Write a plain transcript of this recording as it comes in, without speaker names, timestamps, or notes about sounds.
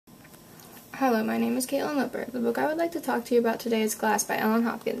Hello, my name is Caitlyn. The book I would like to talk to you about today is Glass by Ellen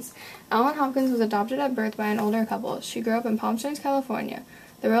Hopkins. Ellen Hopkins was adopted at birth by an older couple. She grew up in Palm Springs, California.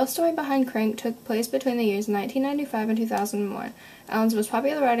 The real story behind Crank took place between the years 1995 and 2001. Ellen's most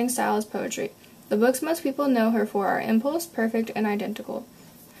popular writing style is poetry. The books most people know her for are Impulse, Perfect, and Identical.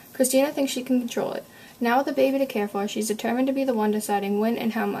 Christina thinks she can control it. Now with a baby to care for, she's determined to be the one deciding when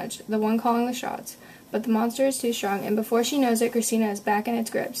and how much, the one calling the shots. But the monster is too strong, and before she knows it, Christina is back in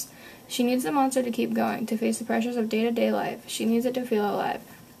its grips. She needs the monster to keep going, to face the pressures of day-to-day life. She needs it to feel alive.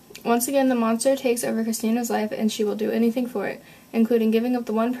 Once again, the monster takes over Christina's life, and she will do anything for it, including giving up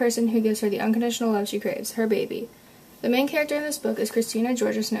the one person who gives her the unconditional love she craves, her baby. The main character in this book is Christina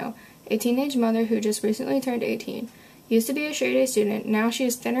Georgia Snow, a teenage mother who just recently turned 18. Used to be a straight-A student, now she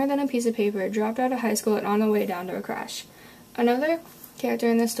is thinner than a piece of paper, dropped out of high school, and on the way down to a crash. Another character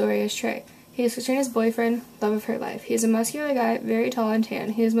in this story is Trey. He is Christina's boyfriend, love of her life. He is a muscular guy, very tall and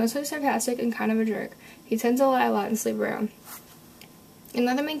tan. He is mostly sarcastic and kind of a jerk. He tends to lie a lot and sleep around.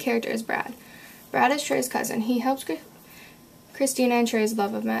 Another main character is Brad. Brad is Trey's cousin. He helps Christina and Trey's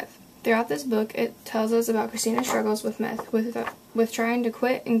love of meth. Throughout this book, it tells us about Christina's struggles with meth, with trying to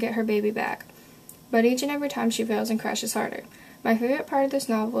quit and get her baby back. But each and every time she fails and crashes harder. My favorite part of this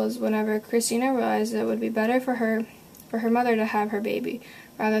novel is whenever Christina realizes it would be better for her mother to have her baby,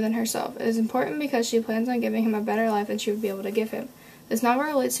 rather than herself. It is important because she plans on giving him a better life than she would be able to give him. This novel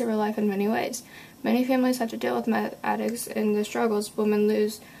relates to real life in many ways. Many families have to deal with meth addicts and their struggles. Women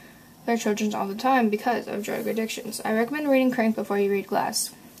lose their children all the time because of drug addictions. I recommend reading Crank before you read Glass.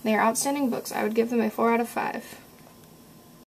 They are outstanding books. I would give them a 4 out of 5.